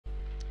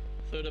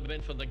third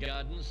event for the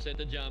Gardens, set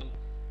to jump.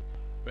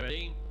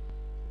 Ready?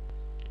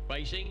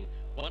 Racing.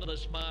 One of the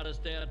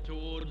smartest out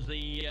towards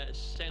the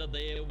centre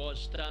there was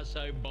Star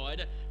So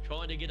Bright,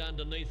 trying to get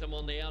underneath them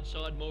on the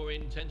outside, more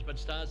intense, but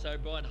Star So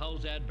Bright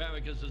holds out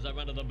Barracus as they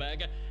run to the back,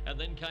 and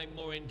then came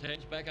more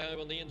intense. Back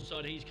over on the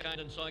inside, he's Kane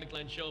and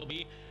Cyclone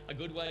Shelby. A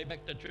good way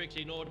back to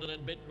Trixie Norton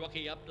and Bit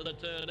Rocky up to the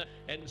turn,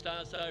 and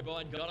Star So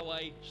Bright got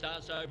away. Star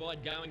So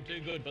Bright going too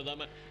good for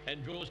them,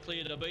 and draws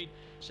clear to beat.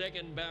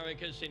 Second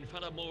Barracus in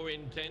front of more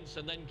intense,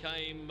 and then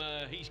came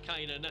he's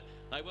Canaan.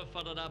 They were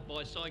followed up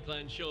by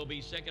Cyclone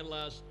Shelby, second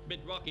last Bit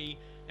Rocky,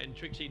 and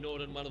Trixie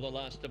Norton, one of the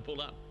last to pull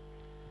up.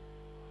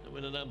 The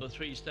winner number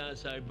 3, Star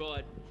So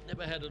Bright,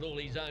 never had it all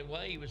his own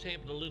way. He was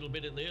hampered a little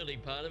bit in the early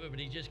part of it, but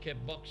he just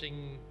kept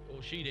boxing,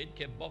 or she did,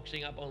 kept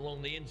boxing up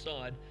along the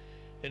inside.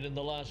 And in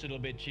the last little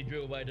bit, she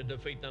drew away to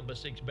defeat number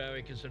 6,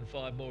 Barracus, and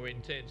 5 more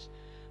intense.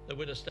 The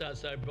winner, Star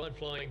So Bright,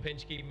 Flying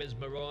Penske,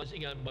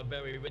 Mesmerising, owned by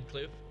Barry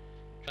Redcliffe,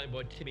 trained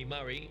by Timmy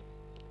Murray.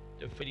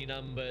 Defeating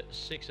number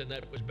 6, and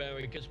that was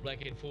Barracus,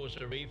 Black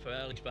Enforcery for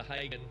Alex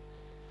Verhagen.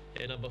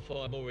 And number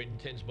 5, More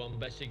Intense,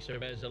 Bombastic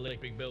Servaz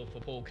Electric Bell for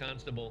Paul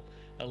Constable.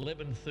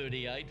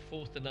 11.38,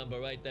 fourth to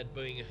number 8, that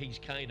being He's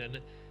Canaan.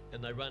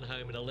 And they run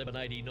home at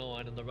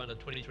 11.89 and the run at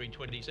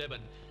 23.27.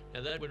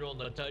 And that went on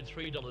the tote,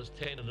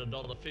 $3.10 and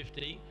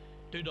 $1.50,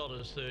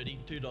 $2.30,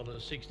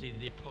 $2.60,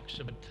 the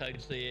approximate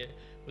totes there,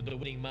 with the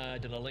winning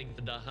margin a length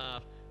and a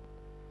half,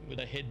 with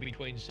a head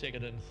between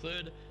second and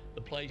third. The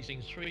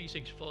placings 3,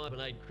 6, 5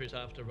 and 8, Chris,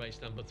 after race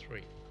number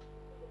 3.